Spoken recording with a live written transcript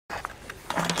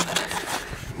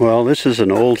Well, this is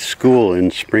an old school in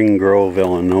Spring Grove,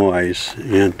 Illinois,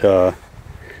 and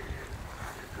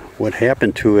what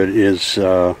happened to it is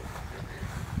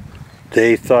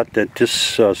they thought that this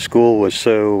school was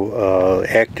so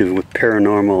active with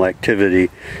paranormal activity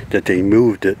that they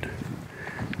moved it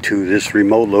to this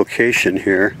remote location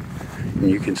here. And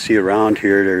you can see around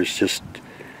here there's just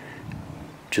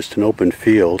an open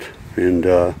field, and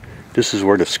this is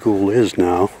where the school is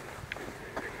now.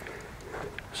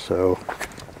 So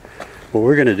what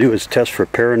we're going to do is test for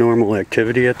paranormal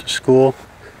activity at the school.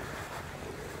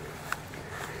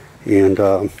 And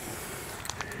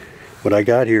what I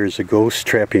got here is a ghost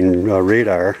trapping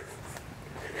radar.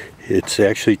 It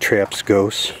actually traps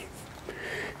ghosts.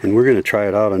 And we're going to try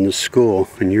it out on this school.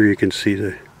 And here you can see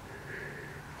the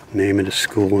name of the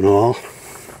school and all.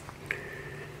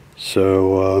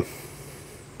 So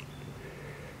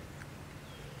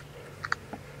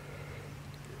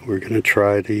we're going to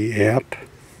try the app.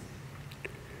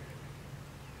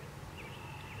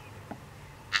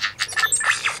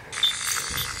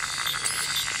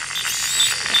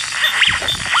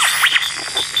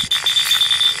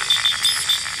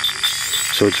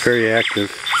 So it's very active,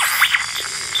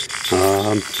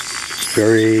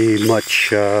 very much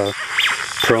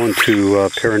prone to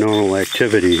paranormal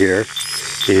activity here.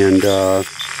 And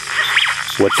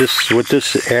what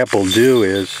this app will do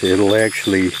is it'll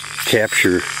actually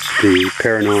capture the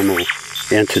paranormal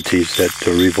entities that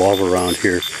revolve around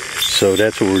here. So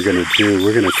that's what we're going to do.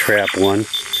 We're going to trap one,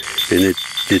 and it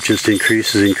just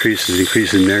increases,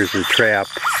 and there's the trap.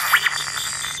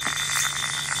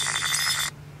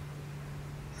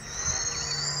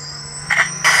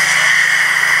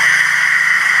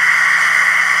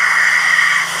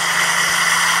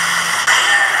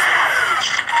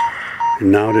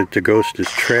 Now that the ghost is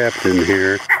trapped in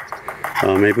here,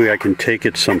 maybe I can take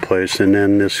it someplace and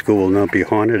then this school will not be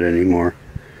haunted anymore.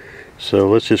 So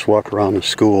let's just walk around the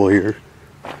school here.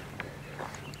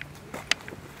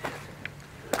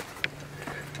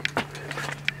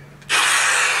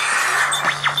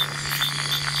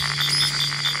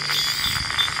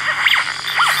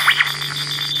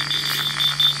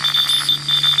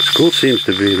 The school seems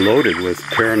to be loaded with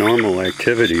paranormal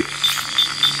activity.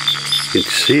 You can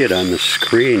see it on the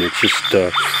screen. It's just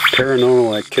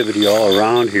paranormal activity all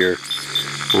around here.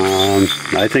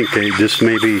 I think this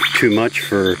may be too much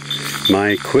for my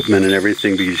equipment and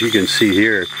everything, because you can see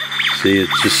here,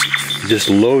 it's just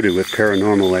loaded with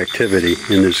paranormal activity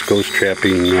in this ghost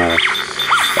trapping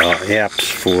apps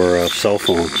for cell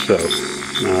phones. So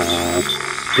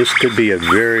this could be a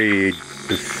very,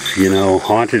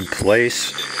 haunted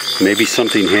place. Maybe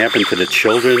something happened to the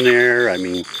children there. I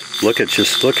mean,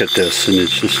 just look at this, and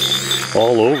it's just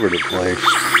all over the place.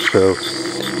 So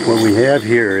what we have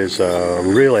here is a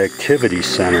real activity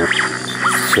center.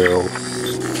 So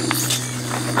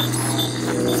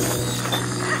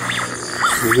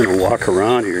we're going to walk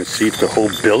around here and see if the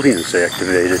whole building is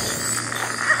activated.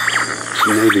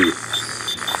 So maybe you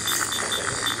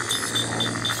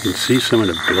can see some of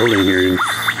the building here, and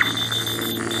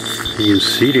you can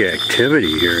see the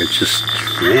activity here. It's just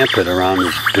rampant around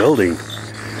this building.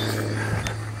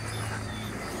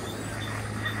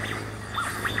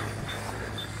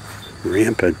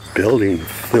 Rampant building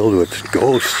filled with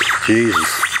ghosts.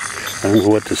 Jesus, I don't know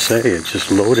what to say. It's just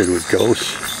loaded with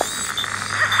ghosts.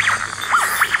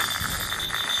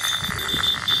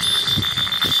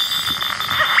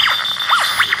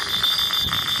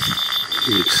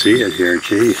 You can see it here.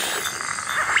 Jeez.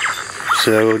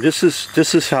 So this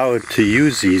is how to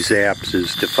use these apps,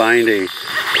 is to find a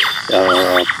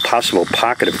possible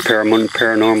pocket of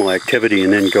paranormal activity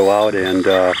and then go out and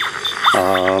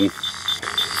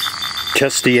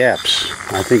test the apps.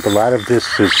 I think a lot of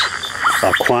this is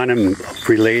quantum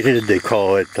related. They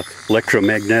call it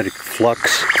electromagnetic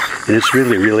flux, and it's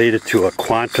really related to a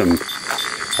quantum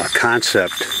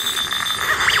concept.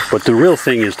 But the real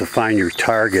thing is to find your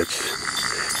targets.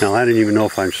 Now, I don't even know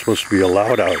if I'm supposed to be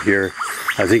allowed out here.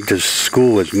 I think this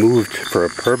school was moved for a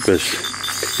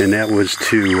purpose, and that was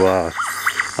to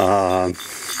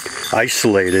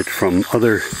isolate it from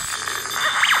other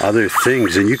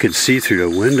things. And you can see through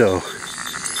the window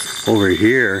over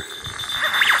here.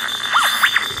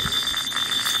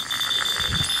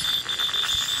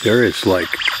 There is like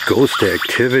ghost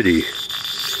activity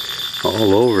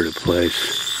all over the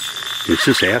place. It's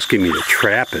just asking me to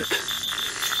trap it.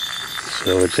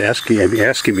 So it's asking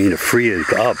me to free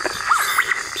it up.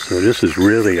 So this is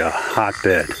really a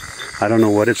hotbed. I don't know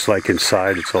what it's like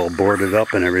inside. It's all boarded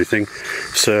up and everything.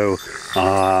 So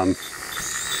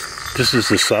this is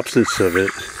the substance of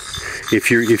it. If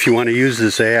you want to use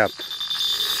this app,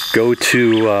 go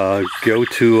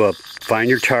to find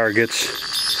your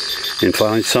targets and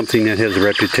find something that has a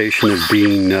reputation of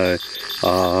being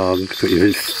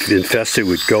infested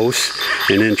with ghosts,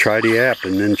 and then try the app,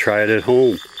 and then try it at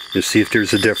home and see if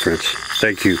there's a difference.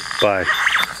 Thank you. Bye.